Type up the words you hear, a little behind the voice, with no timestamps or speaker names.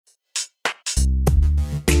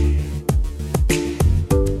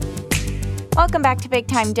Welcome back to Big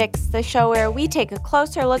Time Dicks, the show where we take a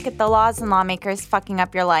closer look at the laws and lawmakers fucking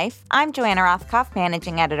up your life. I'm Joanna Rothkopf,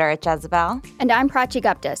 managing editor at Jezebel. And I'm Prachi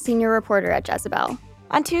Gupta, senior reporter at Jezebel.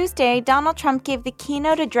 On Tuesday, Donald Trump gave the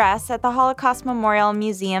keynote address at the Holocaust Memorial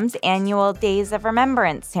Museum's annual Days of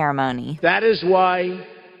Remembrance ceremony. That is why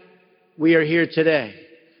we are here today,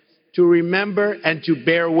 to remember and to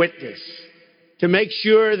bear witness, to make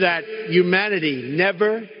sure that humanity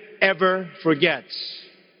never, ever forgets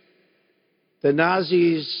the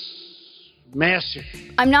Nazis' massacre.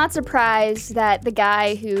 I'm not surprised that the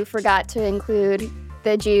guy who forgot to include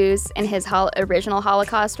the Jews in his original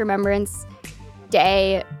Holocaust Remembrance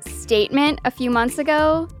Day statement a few months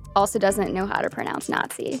ago also doesn't know how to pronounce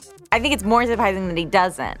Nazi. I think it's more surprising that he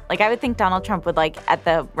doesn't. I would think Donald Trump would, at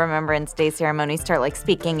the Remembrance Day ceremony, start,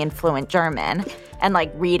 speaking in fluent German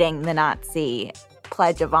and, reading the Nazi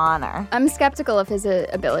Pledge of Honor. I'm skeptical of his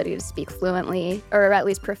ability to speak fluently, or at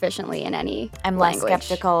least proficiently in any I'm language. Less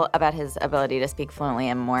skeptical about his ability to speak fluently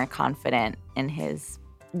and more confident in his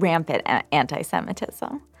rampant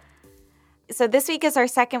anti-Semitism. So this week is our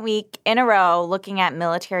second week in a row looking at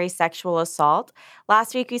military sexual assault.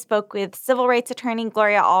 Last week we spoke with civil rights attorney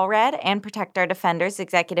Gloria Allred and Protect Our Defenders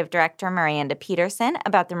executive director Miranda Peterson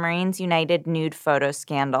about the Marines United nude photo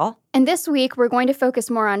scandal. And this week we're going to focus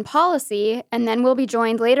more on policy, and then we'll be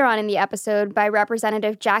joined later on in the episode by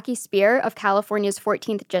Representative Jackie Speier of California's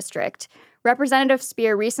 14th District. Representative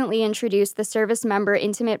Speier recently introduced the Service Member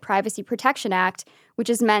Intimate Privacy Protection Act, which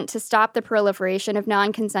is meant to stop the proliferation of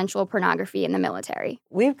non-consensual pornography in the military.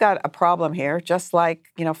 We've got a problem here, just like,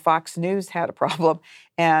 Fox News had a problem,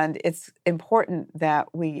 and it's important that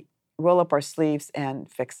we roll up our sleeves and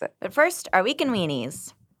fix it. But first, our Week in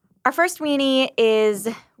Weenies. Our first weenie is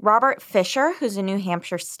Robert Fisher, who's a New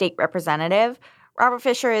Hampshire state representative. Robert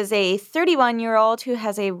Fisher is a 31-year-old who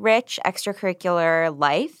has a rich extracurricular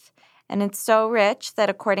life, and it's so rich that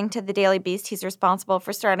according to the Daily Beast, he's responsible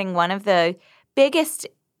for starting one of the biggest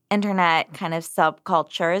internet kind of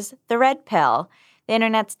subcultures, the Red Pill, the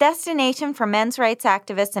internet's destination for men's rights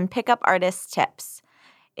activists and pickup artists' tips.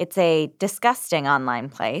 It's a disgusting online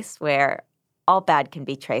place where all bad can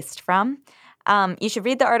be traced from. You should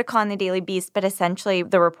read the article on the Daily Beast, but essentially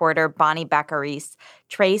the reporter Bonnie Beccaris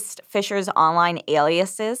traced Fisher's online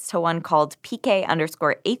aliases to one called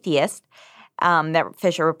PK_atheist that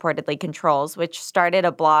Fisher reportedly controls, which started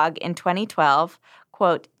a blog in 2012,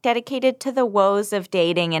 quote, dedicated to the woes of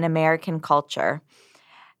dating in American culture.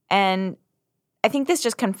 And I think this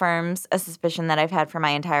just confirms a suspicion that I've had for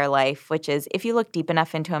my entire life, which is if you look deep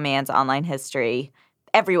enough into a man's online history,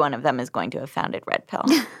 every one of them is going to have founded Red Pill.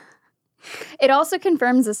 It also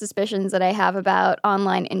confirms the suspicions that I have about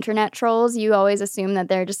online internet trolls. You always assume that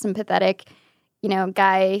they're just some pathetic,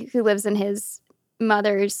 guy who lives in his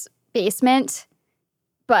mother's basement.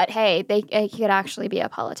 But hey, they could actually be a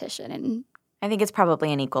politician. And I think it's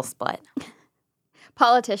probably an equal split.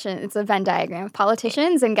 It's a Venn diagram of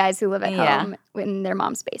politicians and guys who live at home in their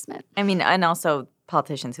mom's basement. And also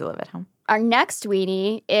politicians who live at home. Our next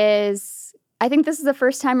weenie is, I think this is the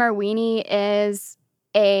first time our weenie is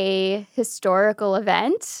a historical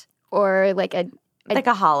event or like a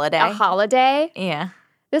holiday. A holiday. Yeah.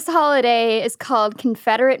 This holiday is called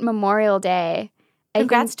Confederate Memorial Day.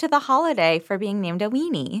 Congrats to the holiday for being named a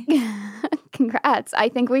weenie. Congrats. I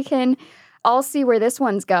think we can all see where this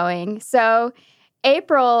one's going. So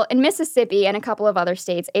April, in Mississippi and a couple of other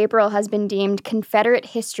states, April has been deemed Confederate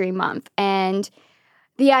History Month. And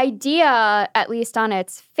the idea, at least on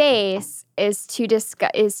its face, is to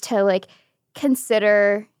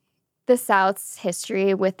consider the South's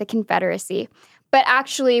history with the Confederacy. But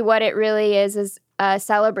actually what it really is a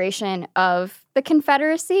celebration of the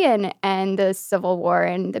Confederacy and the Civil War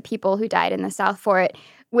and the people who died in the South for it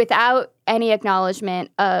without any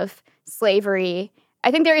acknowledgement of slavery.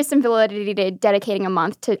 I think there is some validity to dedicating a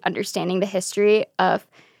month to understanding the history of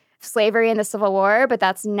slavery and the Civil War, but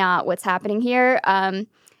that's not what's happening here.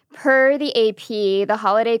 Per the AP, the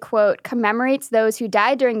holiday, quote, commemorates those who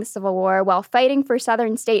died during the Civil War while fighting for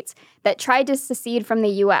southern states that tried to secede from the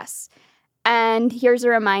U.S. And here's a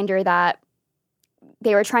reminder that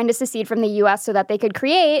they were trying to secede from the U.S. so that they could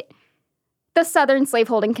create the Southern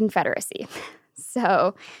Slaveholding Confederacy.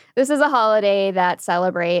 So this is a holiday that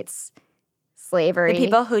celebrates slavery. The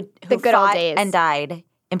people who the good fought old days. And died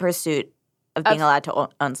in pursuit of being allowed to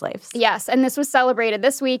own slaves. Yes, and this was celebrated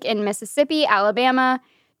this week in Mississippi, Alabama,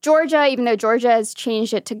 Georgia, even though Georgia has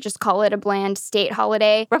changed it to just call it a bland state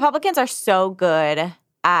holiday. Republicans are so good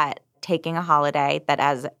at taking a holiday that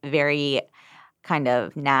has very kind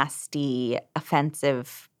of nasty,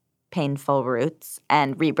 offensive, painful roots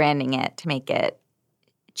and rebranding it to make it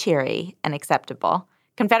cheery and acceptable.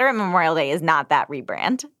 Confederate Memorial Day is not that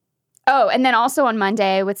rebrand. Oh, and then also on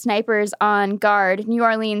Monday, with snipers on guard, New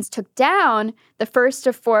Orleans took down the first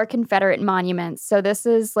of 4 Confederate monuments. So this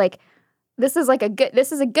is a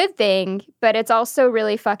good thing, but it's also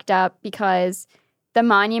really fucked up because the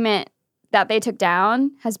monument that they took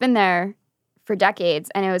down has been there for decades,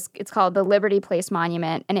 and it's called the Liberty Place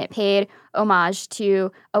Monument, and it paid homage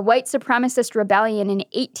to a white supremacist rebellion in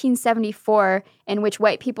 1874 in which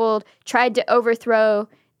white people tried to overthrow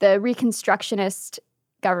the Reconstructionist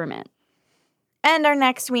government. And our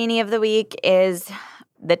next weenie of the week is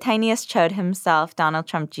the tiniest chode himself, Donald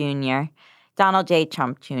J.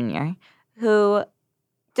 Trump Jr., who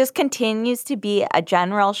just continues to be a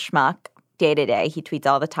general schmuck day to day. He tweets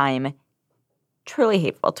all the time, truly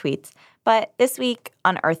hateful tweets. But this week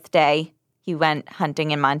on Earth Day, he went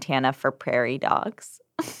hunting in Montana for prairie dogs,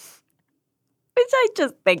 which I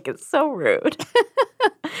just think is so rude.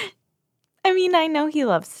 I mean, I know he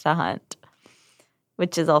loves to hunt,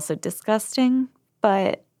 which is also disgusting,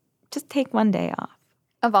 but just take one day off.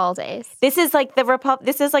 Of all days. This is like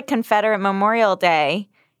this is like Confederate Memorial Day.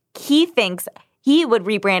 He thinks he would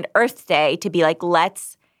rebrand Earth Day to be like,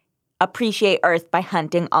 let's appreciate Earth by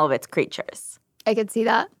hunting all of its creatures. I could see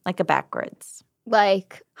that. Like a backwards.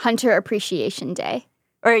 Like Hunter Appreciation Day.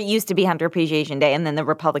 Or it used to be Hunter Appreciation Day, and then the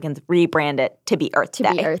Republicans rebrand it to be Earth Day.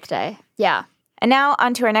 To be Earth Day, yeah. And now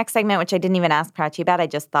on to our next segment, which I didn't even ask Prachi about. I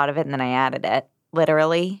just thought of it, and then I added it,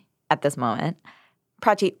 literally, at this moment.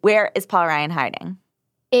 Prachi, where is Paul Ryan hiding?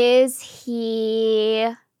 Is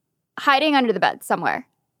he hiding under the bed somewhere?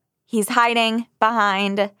 He's hiding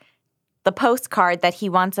behind the postcard that he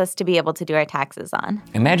wants us to be able to do our taxes on.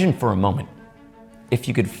 Imagine for a moment if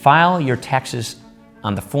you could file your taxes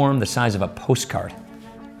on the form the size of a postcard.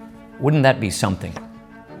 Wouldn't that be something?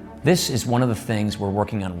 This is one of the things we're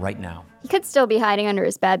working on right now. He could still be hiding under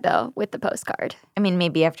his bed, though, with the postcard. I mean,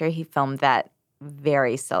 maybe after he filmed that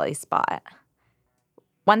very silly spot.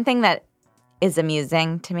 One thing that is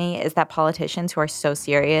amusing to me is that politicians who are so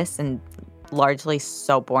serious and largely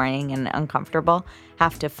so boring and uncomfortable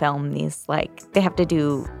have to film these, like, they have to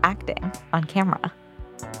do acting on camera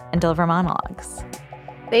and deliver monologues.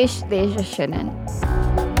 They just shouldn't.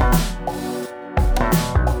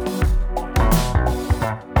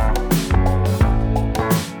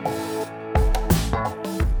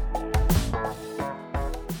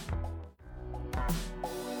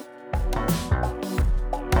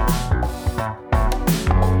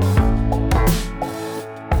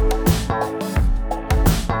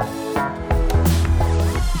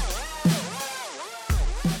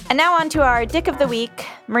 And now on to our Dick of the Week,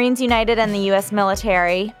 Marines United and the U.S.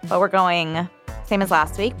 military. But we're going, same as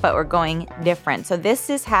last week, but we're going different. So this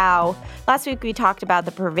is how, last week we talked about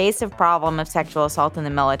the pervasive problem of sexual assault in the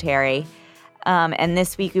military. And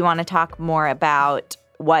this week we want to talk more about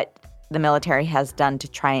what the military has done to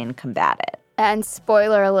try and combat it. And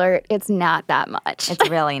spoiler alert, it's not that much. It's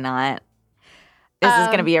really not. This is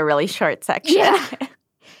going to be a really short section. Yeah.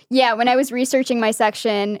 Yeah, when I was researching my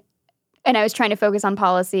section and I was trying to focus on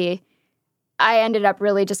policy, I ended up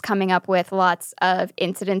really just coming up with lots of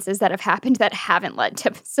incidences that have happened that haven't led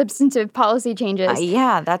to substantive policy changes.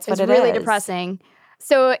 Yeah, that's what it is. It's really depressing.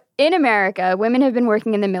 So in America, women have been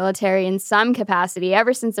working in the military in some capacity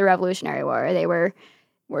ever since the Revolutionary War. They were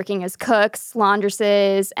working as cooks,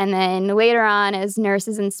 laundresses, and then later on as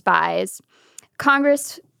nurses and spies.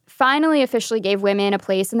 Congress finally officially gave women a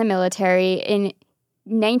place in the military in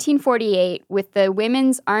 1948 with the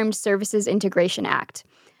Women's Armed Services Integration Act.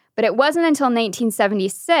 But it wasn't until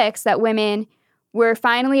 1976 that women were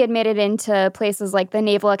finally admitted into places like the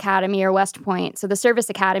Naval Academy or West Point, so the service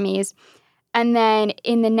academies. And then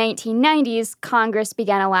in the 1990s, Congress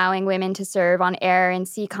began allowing women to serve on air and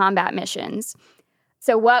sea combat missions.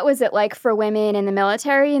 So what was it like for women in the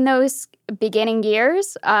military in those beginning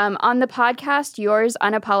years? On the podcast, Yours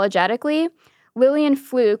Unapologetically, Lillian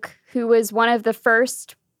Fluke, who was one of the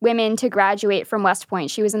first women to graduate from West Point,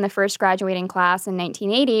 she was in the first graduating class in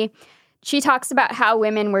 1980, she talks about how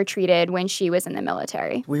women were treated when she was in the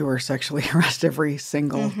military. We were sexually harassed every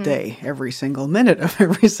single day, every single minute of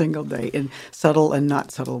every single day in subtle and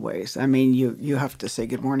not subtle ways. I mean, you have to say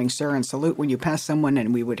good morning, sir, and salute when you pass someone,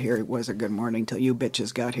 and we would hear it was a good morning till you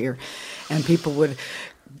bitches got here. And people would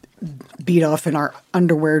beat off in our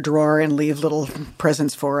underwear drawer and leave little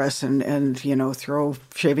presents for us and you know, throw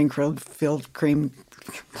shaving filled cream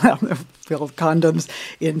filled condoms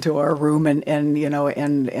into our room and you know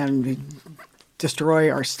and destroy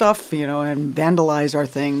our stuff, you know, and vandalize our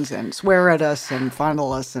things and swear at us and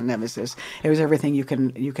fondle us, and it was everything you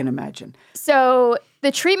can imagine. So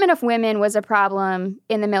the treatment of women was a problem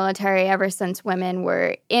in the military ever since women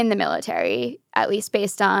were in the military, at least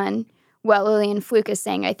based on what Lillian Fluke is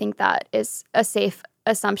saying. I think that is a safe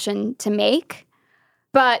assumption to make.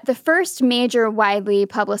 But the first major widely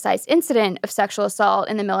publicized incident of sexual assault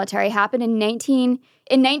in the military happened in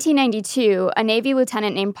 1992. A Navy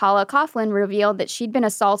lieutenant named Paula Coughlin revealed that she'd been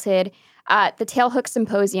assaulted at the Tailhook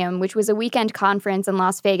Symposium, which was a weekend conference in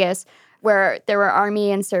Las Vegas where there were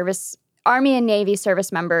Army and Navy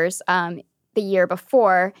service members the year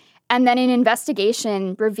before. And then an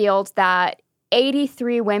investigation revealed that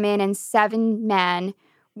 83 women and 7 men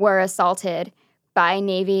were assaulted by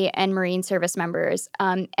Navy and Marine service members,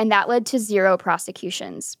 and that led to 0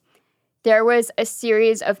 prosecutions. There was a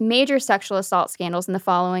series of major sexual assault scandals in the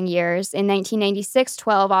following years. In 1996,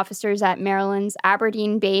 12 officers at Maryland's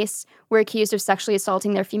Aberdeen base were accused of sexually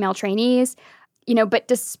assaulting their female trainees. But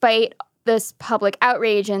despite this public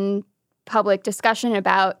outrage and public discussion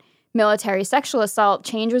about military sexual assault,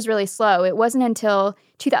 change was really slow. It wasn't until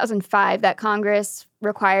 2005 that Congress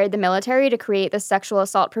required the military to create the Sexual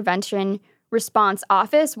Assault Prevention Response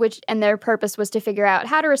Office, and their purpose was to figure out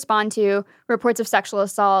how to respond to reports of sexual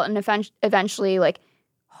assault and eventually,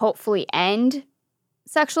 hopefully end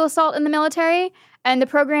sexual assault in the military. And the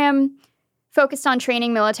program focused on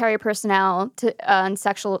training military personnel on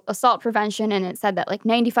sexual assault prevention, and it said that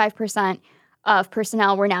 95% of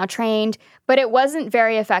personnel were now trained, but it wasn't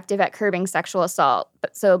very effective at curbing sexual assault.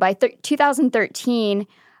 So by 2013,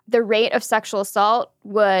 the rate of sexual assault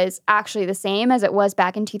was actually the same as it was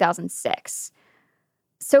back in 2006.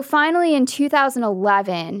 So finally, in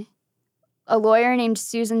 2011, a lawyer named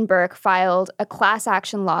Susan Burke filed a class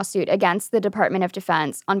action lawsuit against the Department of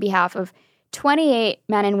Defense on behalf of 28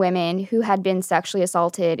 men and women who had been sexually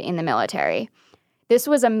assaulted in the military. This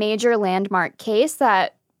was a major landmark case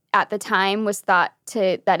that at the time was thought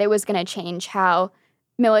that it was going to change how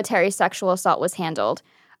military sexual assault was handled.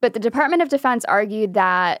 But the Department of Defense argued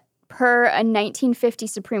that per a 1950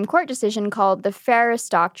 Supreme Court decision called the Ferris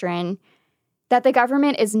Doctrine, that the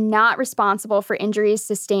government is not responsible for injuries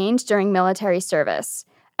sustained during military service.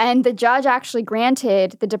 And the judge actually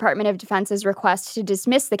granted the Department of Defense's request to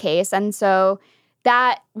dismiss the case. And so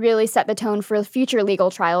that really set the tone for future legal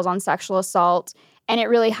trials on sexual assault. And it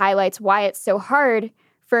really highlights why it's so hard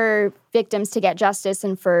for victims to get justice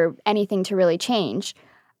and for anything to really change.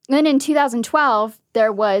 Then in 2012,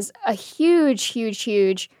 there was a huge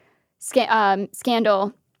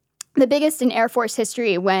scandal, the biggest in Air Force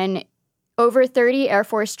history, when over 30 Air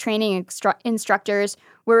Force training instructors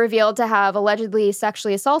were revealed to have allegedly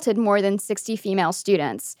sexually assaulted more than 60 female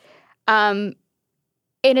students. And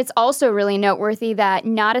it's also really noteworthy that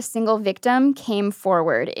not a single victim came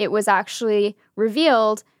forward. It was actually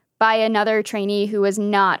revealed by another trainee who was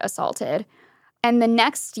not assaulted. And the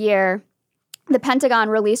next year, the Pentagon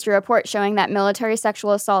released a report showing that military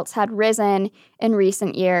sexual assaults had risen in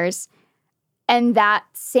recent years. And that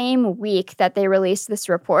same week that they released this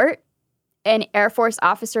report, an Air Force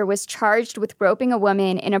officer was charged with groping a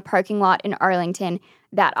woman in a parking lot in Arlington.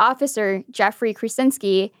 That officer, Jeffrey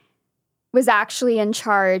Krasinski, was actually in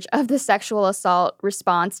charge of the sexual assault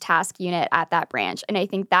response task unit at that branch. And I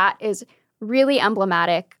think that is really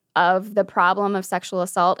emblematic of the problem of sexual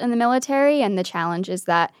assault in the military and the challenges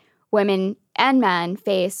that women and men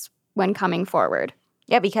face when coming forward.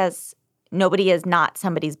 Yeah, because nobody is not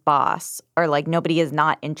somebody's boss, or nobody is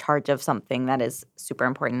not in charge of something that is super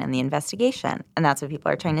important in the investigation. And that's what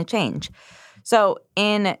people are trying to change. So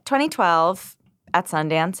in 2012 at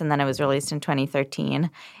Sundance, and then it was released in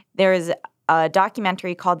 2013, there is a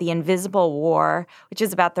documentary called The Invisible War, which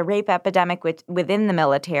is about the rape epidemic within the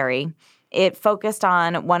military. It focused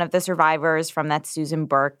on one of the survivors from that Susan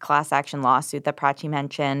Burke class action lawsuit that Prachi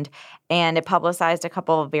mentioned, and it publicized a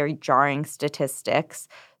couple of very jarring statistics.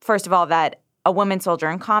 First of all, that a woman soldier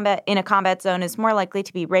in a combat zone is more likely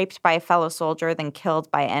to be raped by a fellow soldier than killed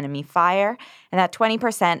by enemy fire, and that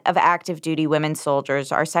 20% of active duty women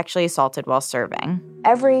soldiers are sexually assaulted while serving.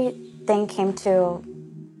 Everything came to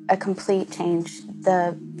a complete change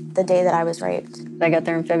the day that I was raped. I got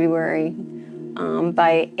there in February.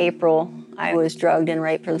 By April, I was drugged and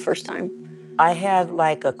raped for the first time. I had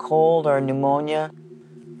a cold or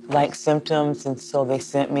pneumonia-like symptoms, and so they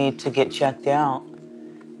sent me to get checked out.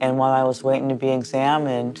 And while I was waiting to be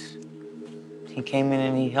examined, he came in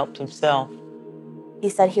and he helped himself. He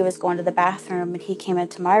said he was going to the bathroom, and he came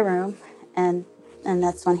into my room, and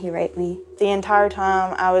that's when he raped me. The entire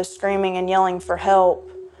time I was screaming and yelling for help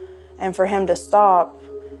and for him to stop.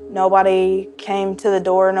 Nobody came to the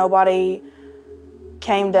door, nobody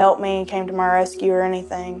came to help me, came to my rescue or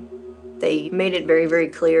anything. They made it very, very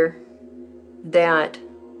clear that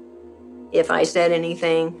if I said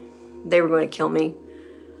anything, they were going to kill me.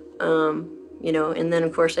 And then,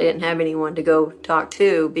 of course, I didn't have anyone to go talk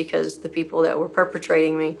to because the people that were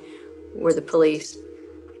perpetrating me were the police.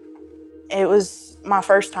 It was my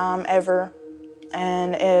first time ever,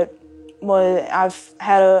 and I've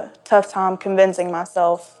had a tough time convincing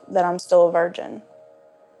myself that I'm still a virgin.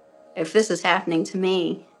 If this is happening to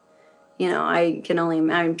me,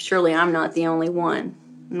 surely I'm not the only one,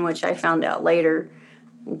 in which I found out later,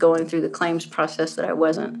 going through the claims process, that I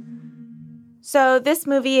wasn't. So this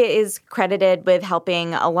movie is credited with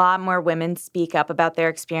helping a lot more women speak up about their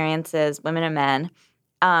experiences, women and men,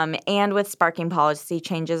 and with sparking policy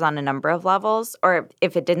changes on a number of levels. Or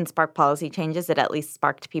if it didn't spark policy changes, it at least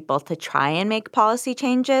sparked people to try and make policy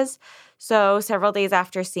changes. So several days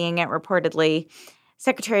after seeing it, reportedly,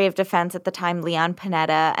 Secretary of Defense at the time, Leon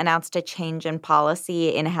Panetta, announced a change in policy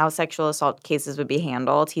in how sexual assault cases would be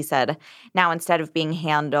handled. He said now instead of being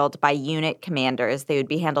handled by unit commanders, they would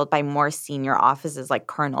be handled by more senior officers like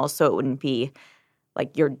colonels, so it wouldn't be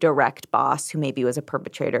like your direct boss who maybe was a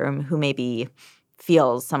perpetrator, who maybe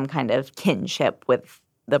feels some kind of kinship with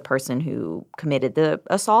the person who committed the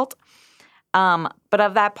assault. But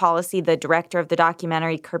of that policy, the director of the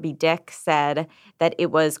documentary, Kirby Dick, said that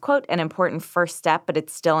it was, quote, an important first step, but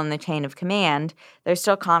it's still in the chain of command. There's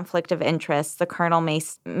still conflict of interest. The colonel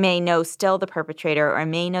may know still the perpetrator or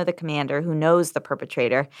may know the commander who knows the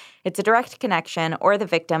perpetrator. It's a direct connection or the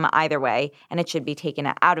victim either way, and it should be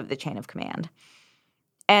taken out of the chain of command.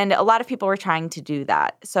 And a lot of people were trying to do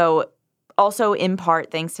that. So also in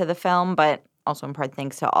part thanks to the film, but also in part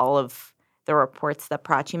thanks to all of the reports that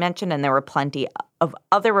Prachi mentioned, and there were plenty of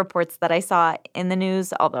other reports that I saw in the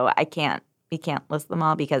news, although we can't list them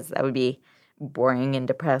all because that would be boring and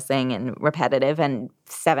depressing and repetitive and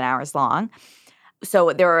 7 hours long.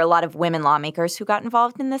 So there were a lot of women lawmakers who got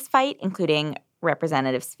involved in this fight, including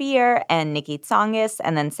Representative Speier and Nikki Tsongas,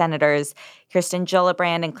 and then Senators Kirsten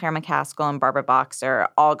Gillibrand and Claire McCaskill and Barbara Boxer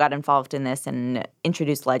all got involved in this and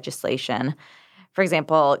introduced legislation. For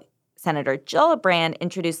example, Senator Gillibrand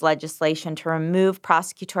introduced legislation to remove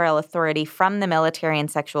prosecutorial authority from the military in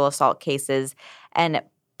sexual assault cases and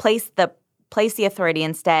place the authority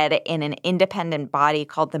instead in an independent body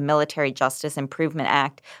called the Military Justice Improvement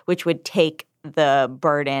Act, which would take the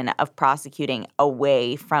burden of prosecuting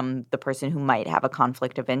away from the person who might have a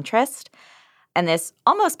conflict of interest. And this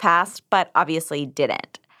almost passed, but obviously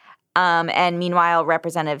didn't. And meanwhile,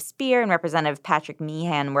 Representative Speier and Representative Patrick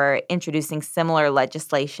Meehan were introducing similar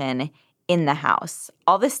legislation in the House.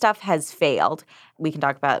 All this stuff has failed. We can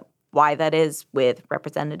talk about why that is with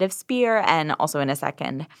Representative Speier and also in a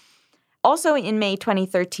second. Also in May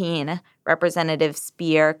 2013, Representative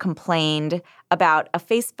Speier complained about a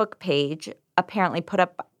Facebook page apparently put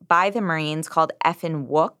up by the Marines called Effin'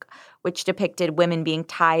 Wook, which depicted women being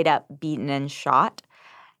tied up, beaten, and shot.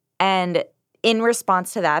 And in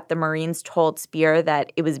response to that, the Marines told Speier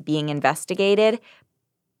that it was being investigated,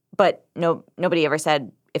 but nobody ever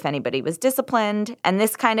said if anybody was disciplined. And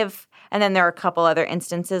then there are a couple other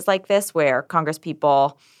instances like this where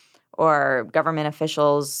congresspeople or government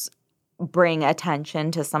officials bring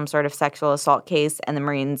attention to some sort of sexual assault case, and the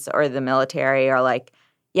Marines or the military are like,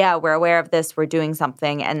 yeah, we're aware of this, we're doing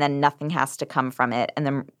something, and then nothing has to come from it.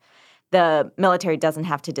 And the military doesn't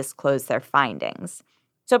have to disclose their findings.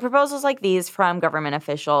 So proposals like these from government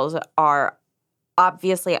officials are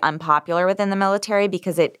obviously unpopular within the military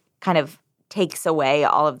because it kind of takes away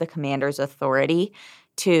all of the commander's authority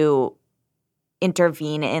to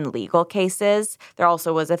intervene in legal cases. There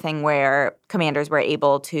also was a thing where commanders were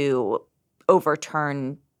able to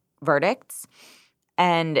overturn verdicts.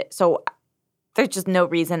 And so there's just no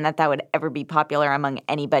reason that would ever be popular among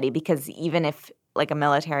anybody, because even if like a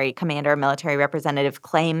military commander, a military representative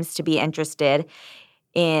claims to be interested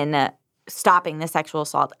in stopping the sexual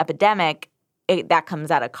assault epidemic, that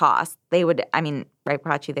comes at a cost. They would, right,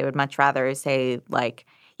 Prachi, they would much rather say, like,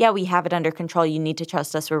 yeah, we have it under control. You need to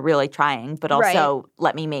trust us. We're really trying. But also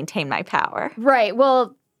let me maintain my power. Right.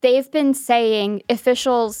 Well, they've been saying,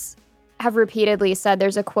 officials have repeatedly said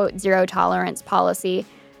there's a, quote, zero tolerance policy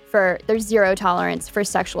there's zero tolerance for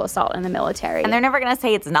sexual assault in the military. And they're never going to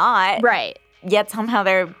say it's not. Right. Yet somehow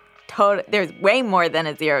there's way more than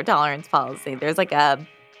a zero tolerance policy. There's like a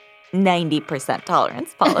 90%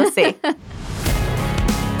 tolerance policy.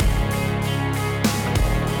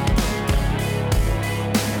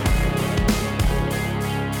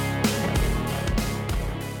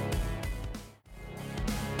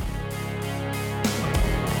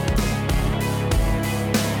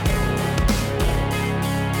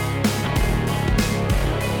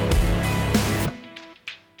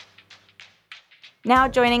 Now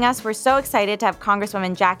joining us, we're so excited to have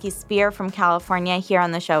Congresswoman Jackie Speier from California here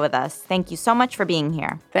on the show with us. Thank you so much for being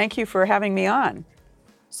here. Thank you for having me on.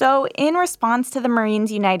 So in response to the Marines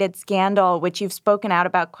United scandal, which you've spoken out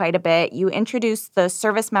about quite a bit, you introduced the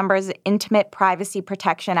Service Members Intimate Privacy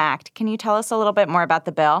Protection Act. Can you tell us a little bit more about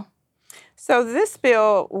the bill? So this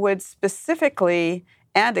bill would specifically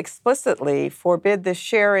and explicitly forbid the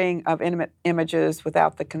sharing of intimate images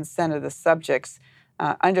without the consent of the subjects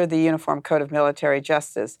under the Uniform Code of Military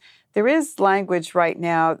Justice. There is language right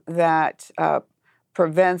now that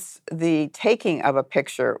prevents the taking of a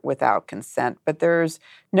picture without consent, but there's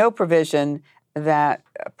no provision that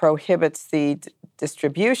prohibits the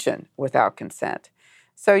distribution without consent.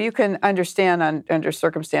 So you can understand under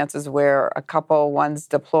circumstances where a couple, one's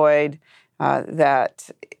deployed, that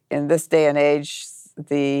in this day and age,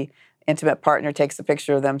 the intimate partner takes a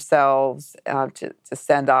picture of themselves to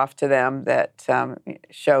send off to them that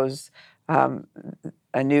shows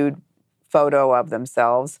a nude photo of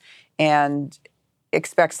themselves and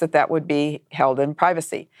expects that would be held in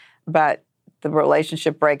privacy. But the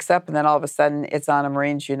relationship breaks up, and then all of a sudden it's on a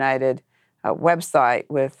Marines United website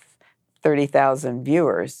with 30,000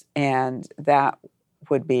 viewers, and that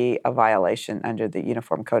would be a violation under the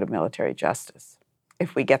Uniform Code of Military Justice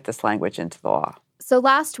if we get this language into the law. So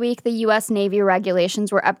last week, the U.S. Navy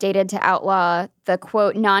regulations were updated to outlaw the,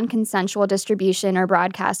 quote, non-consensual distribution or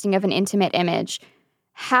broadcasting of an intimate image.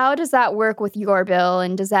 How does that work with your bill,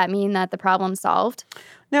 and does that mean that the problem's solved?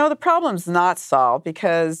 No, the problem's not solved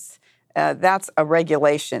because that's a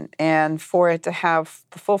regulation, and for it to have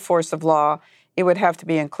the full force of law, it would have to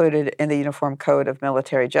be included in the Uniform Code of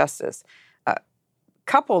Military Justice,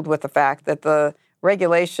 coupled with the fact that the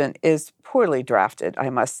regulation is poorly drafted,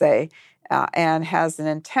 I must say, and has an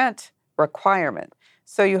intent requirement.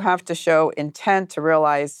 So you have to show intent to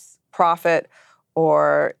realize profit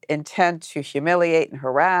or intent to humiliate and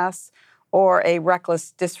harass or a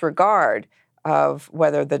reckless disregard of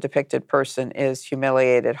whether the depicted person is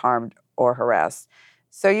humiliated, harmed, or harassed.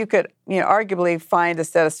 So you could, arguably find a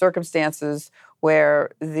set of circumstances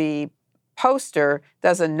where the poster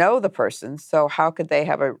doesn't know the person, so how could they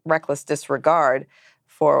have a reckless disregard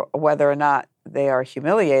for whether or not they are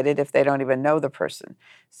humiliated if they don't even know the person?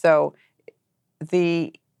 So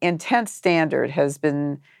the intent standard has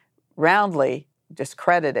been roundly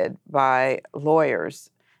discredited by lawyers,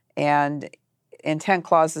 and intent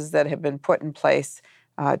clauses that have been put in place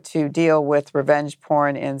to deal with revenge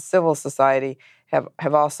porn in civil society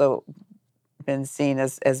have also been seen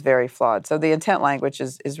as very flawed. So the intent language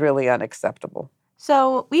is really unacceptable.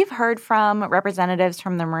 So we've heard from representatives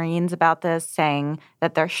from the Marines about this, saying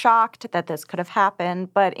that they're shocked that this could have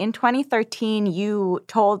happened. But in 2013, you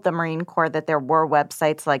told the Marine Corps that there were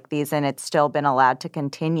websites like these, and it's still been allowed to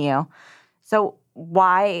continue. So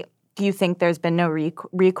why do you think there's been no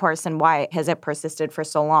recourse, and why has it persisted for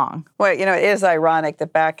so long? Well, it is ironic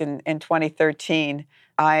that back in 2013,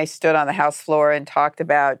 I stood on the House floor and talked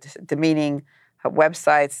about demeaning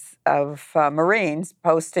websites of Marines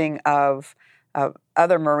posting of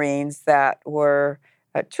other Marines that were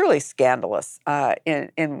truly scandalous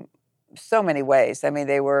in so many ways. I mean,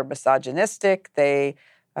 they were misogynistic, they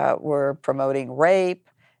were promoting rape,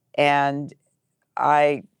 and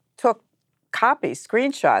I took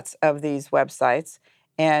screenshots of these websites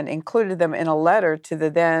and included them in a letter to the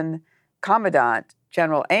then Commandant,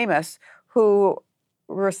 General Amos, who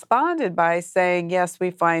responded by saying, yes,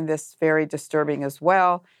 we find this very disturbing as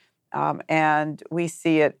well, and we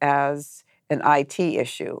see it as an IT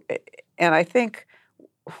issue. And I think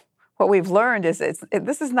what we've learned is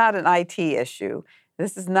this is not an IT issue.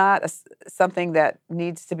 This is not something that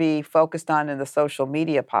needs to be focused on in the social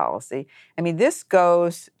media policy. I mean, this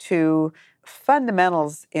goes to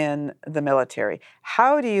fundamentals in the military.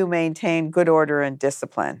 How do you maintain good order and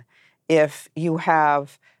discipline if you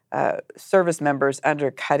have service members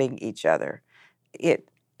undercutting each other? It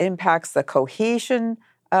impacts the cohesion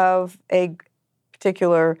of a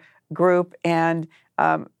particular group and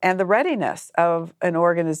the readiness of an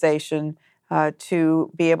organization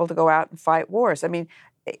to be able to go out and fight wars. I mean,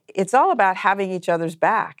 it's all about having each other's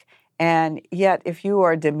back. And yet, if you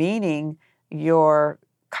are demeaning your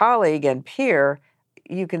colleague and peer,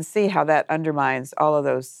 you can see how that undermines all of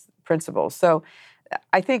those principles. So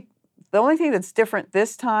I think the only thing that's different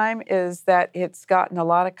this time is that it's gotten a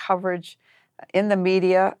lot of coverage in the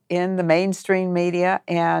media, in the mainstream media,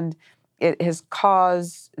 and it has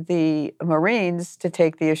caused the Marines to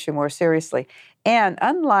take the issue more seriously. And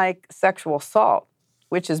unlike sexual assault,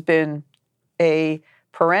 which has been a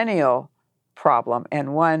perennial problem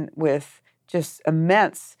and one with just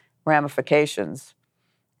immense ramifications,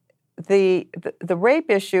 the rape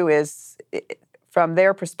issue is, from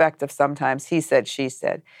their perspective, sometimes he said, she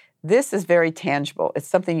said. This is very tangible. It's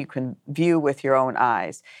something you can view with your own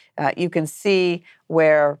eyes. You can see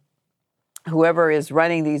where whoever is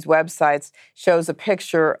running these websites shows a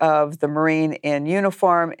picture of the Marine in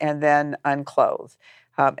uniform and then unclothed,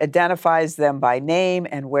 identifies them by name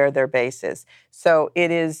and where their base is. So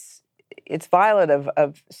it's violative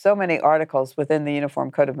of so many articles within the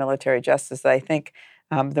Uniform Code of Military Justice that I think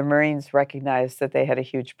the Marines recognized that they had a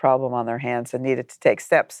huge problem on their hands and needed to take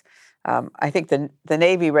steps. I think the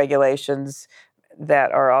Navy regulations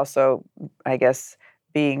that are also, I guess,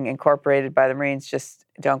 being incorporated by the Marines just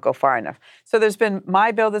don't go far enough. So there's been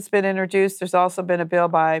my bill that's been introduced. There's also been a bill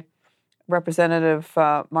by Representative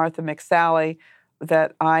Martha McSally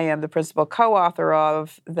that I am the principal co-author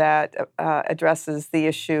of that addresses the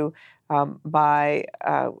issue by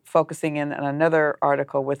focusing in on another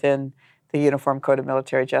article within the Uniform Code of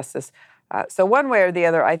Military Justice. So one way or the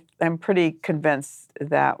other, I'm pretty convinced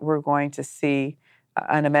that we're going to see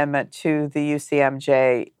an amendment to the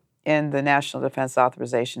UCMJ in the National Defense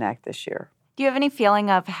Authorization Act this year. Do you have any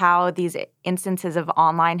feeling of how these instances of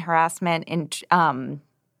online harassment kind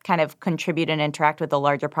of contribute and interact with the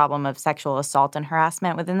larger problem of sexual assault and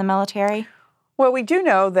harassment within the military? Well, we do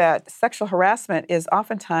know that sexual harassment is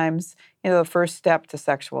oftentimes, the first step to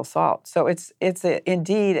sexual assault. So it's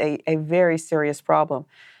indeed a very serious problem.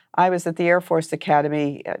 I was at the Air Force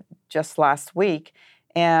Academy just last week,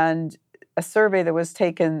 and a survey that was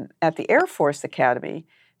taken at the Air Force Academy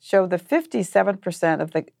showed that 57%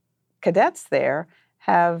 of the cadets there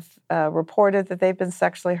have reported that they've been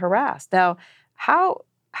sexually harassed. Now, how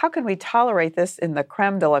can we tolerate this in the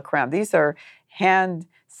creme de la creme? These are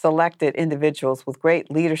hand-selected individuals with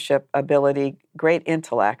great leadership ability, great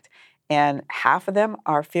intellect, and half of them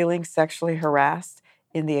are feeling sexually harassed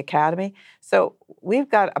in the academy. So we've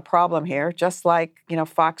got a problem here, just like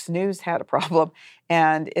Fox News had a problem,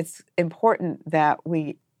 and it's important that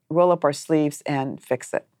we roll up our sleeves and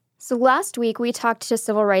fix it. So last week, we talked to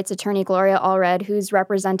civil rights attorney Gloria Allred, who's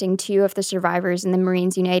representing two of the survivors in the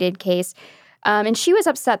Marines United case. And she was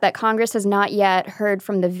upset that Congress has not yet heard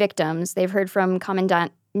from the victims. They've heard from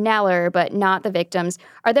Commandant Naller, but not the victims.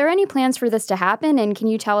 Are there any plans for this to happen? And can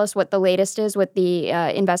you tell us what the latest is with the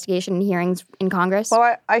investigation and hearings in Congress?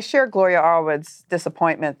 Well, I share Gloria Allred's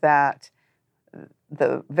disappointment that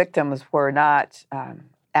the victims were not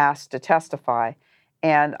asked to testify.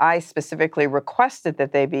 And I specifically requested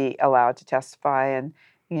that they be allowed to testify. And,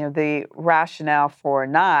 the rationale for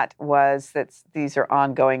not was that these are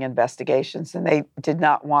ongoing investigations, and they did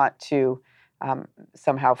not want to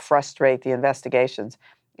somehow frustrate the investigations.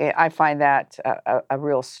 I find that a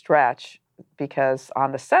real stretch because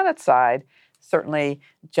on the Senate side, certainly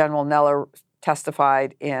General Neller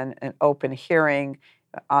testified in an open hearing.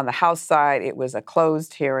 On the House side, it was a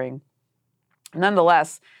closed hearing.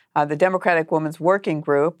 Nonetheless, the Democratic Women's Working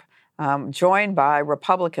Group, joined by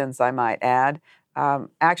Republicans, I might add,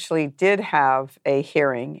 actually did have a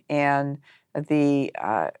hearing, and the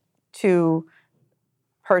two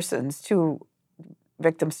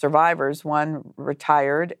victim survivors, one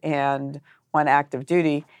retired and one active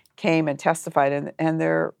duty, came and testified, and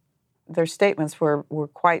their statements were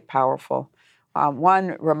quite powerful.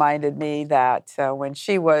 One reminded me that when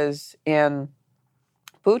she was in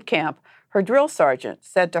boot camp, her drill sergeant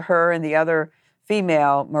said to her and the other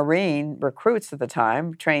female Marine recruits at the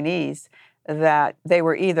time, trainees, that they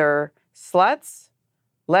were either sluts,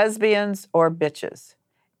 lesbians, or bitches.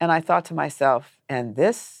 And I thought to myself, and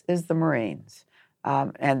this is the Marines.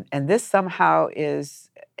 And this somehow is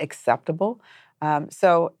acceptable.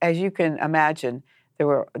 So as you can imagine,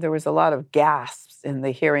 there was a lot of gasps in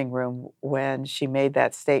the hearing room when she made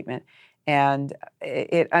that statement. And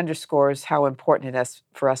it underscores how important it is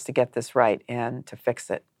for us to get this right and to fix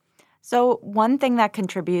it. So one thing that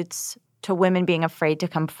contributes to women being afraid to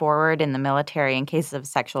come forward in the military in cases of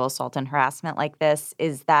sexual assault and harassment like this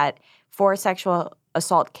is that for sexual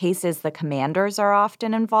assault cases, the commanders are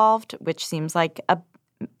often involved, which seems like a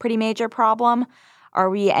pretty major problem.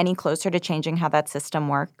 Are we any closer to changing how that system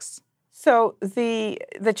works? So the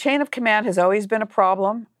chain of command has always been a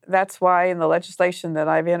problem. That's why in the legislation that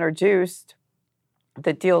I've introduced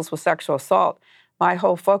that deals with sexual assault, my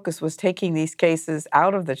whole focus was taking these cases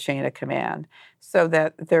out of the chain of command so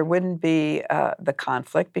that there wouldn't be the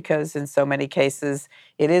conflict, because in so many cases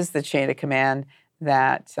it is the chain of command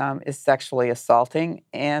that is sexually assaulting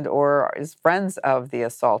and or is friends of the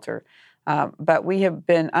assaulter. But we have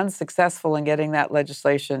been unsuccessful in getting that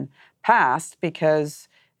legislation passed because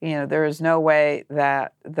there is no way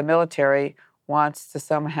that the military wants to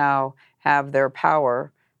somehow have their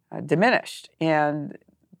power diminished. And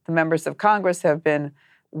the members of Congress have been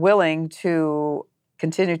willing to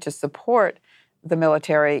continue to support the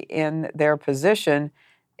military in their position,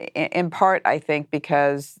 in part, I think,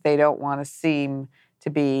 because they don't want to seem to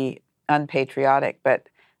be unpatriotic. But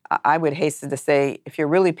I would hasten to say, if you're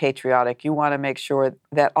really patriotic, you want to make sure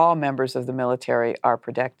that all members of the military are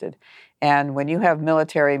protected. And when you have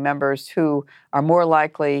military members who are more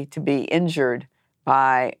likely to be injured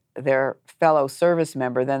by their fellow service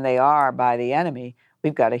member than they are by the enemy,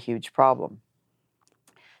 we've got a huge problem.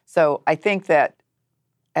 So I think that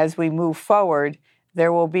as we move forward,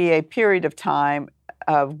 there will be a period of time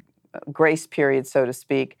of grace period, so to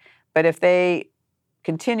speak. But if they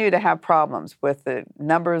continue to have problems with the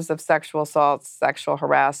numbers of sexual assaults, sexual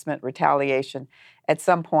harassment, retaliation, at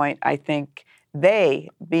some point, I think they,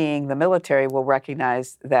 being the military, will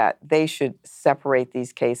recognize that they should separate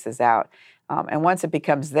these cases out. And once it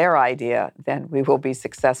becomes their idea, then we will be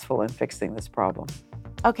successful in fixing this problem.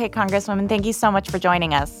 Okay, Congresswoman, thank you so much for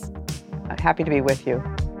joining us. Happy to be with you.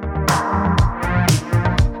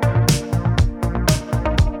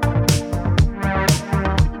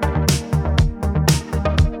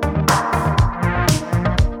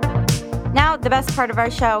 Now, the best part of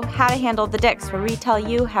our show, How to Handle the Dicks, where we tell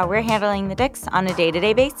you how we're handling the dicks on a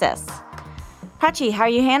day-to-day basis. Prachi, how are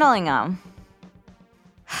you handling them?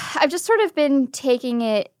 I've just sort of been taking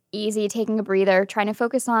it easy, taking a breather, trying to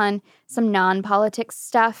focus on some non-politics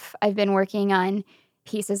stuff. I've been working on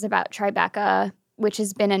pieces about Tribeca, which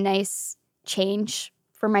has been a nice change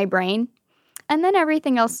for my brain. And then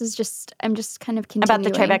everything else is just, I'm just kind of continuing.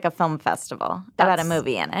 About the Tribeca Film Festival, about a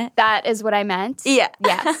movie in it. That is what I meant. Yeah.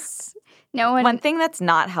 Yes. One thing that's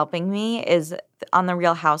not helping me is on The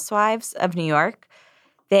Real Housewives of New York,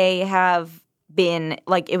 they have been,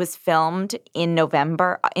 like, it was filmed in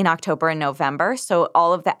October and November. So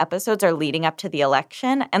all of the episodes are leading up to the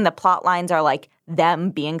election, and the plot lines are like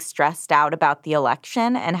them being stressed out about the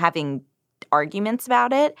election and having arguments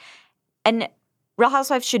about it. And Real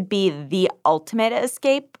Housewives should be the ultimate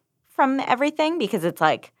escape from everything, because it's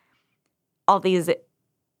like all these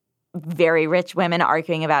very rich women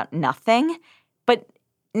arguing about nothing. But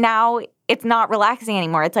now it's not relaxing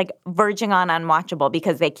anymore. It's like verging on unwatchable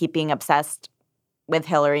because they keep being obsessed with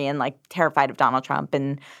Hillary and like terrified of Donald Trump.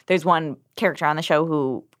 And there's one character on the show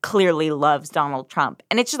who clearly loves Donald Trump.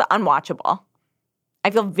 And it's just unwatchable.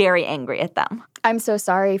 I feel very angry at them. I'm so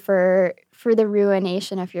sorry for the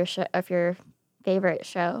ruination of your favorite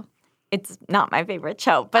show. It's not my favorite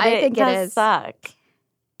show, but it does suck.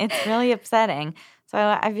 It's really upsetting.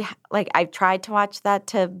 So I've tried to watch that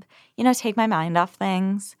to, take my mind off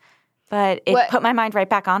things, but it put my mind right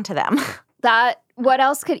back onto them. What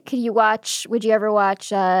else could you watch? Would you ever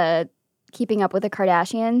watch Keeping Up with the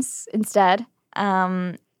Kardashians instead?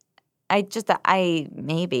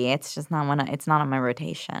 Maybe it's just not it's not on my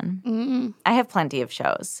rotation. Mm-mm. I have plenty of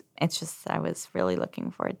shows. It's just I was really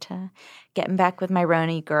looking forward to getting back with my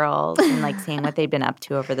Roni girls and like seeing what they'd been up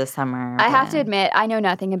to over the summer. I have to admit, I know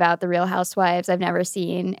nothing about The Real Housewives. I've never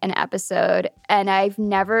seen an episode, and I've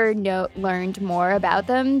never learned more about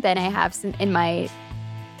them than I have in my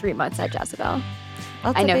 3 months at Jezebel.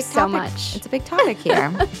 Well, I know so much. It's a big topic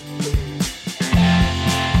here.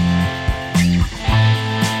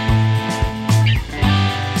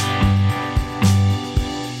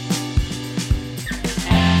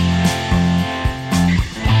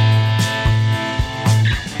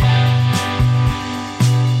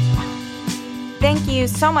 Thank you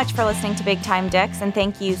so much for listening to Big Time Dicks, and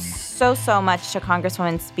thank you so much to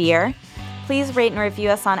Congresswoman Speier. Please rate and review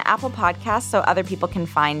us on Apple Podcasts so other people can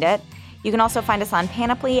find it. You can also find us on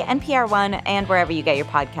Panoply, NPR One, and wherever you get your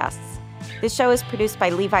podcasts. This show is produced by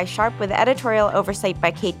Levi Sharp with editorial oversight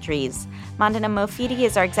by Kate Dries. Mandana Mofidi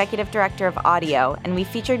is our executive director of audio, and we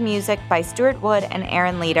featured music by Stuart Wood and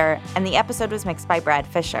Aaron Leader, and the episode was mixed by Brad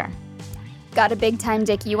Fisher. Got a big time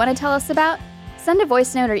dick you want to tell us about? Send a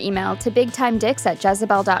voice note or email to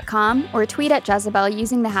bigtimedicks@jezebel.com or tweet at Jezebel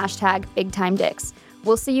using the hashtag BigTimeDicks.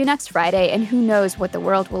 We'll see you next Friday, and who knows what the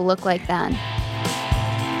world will look like then.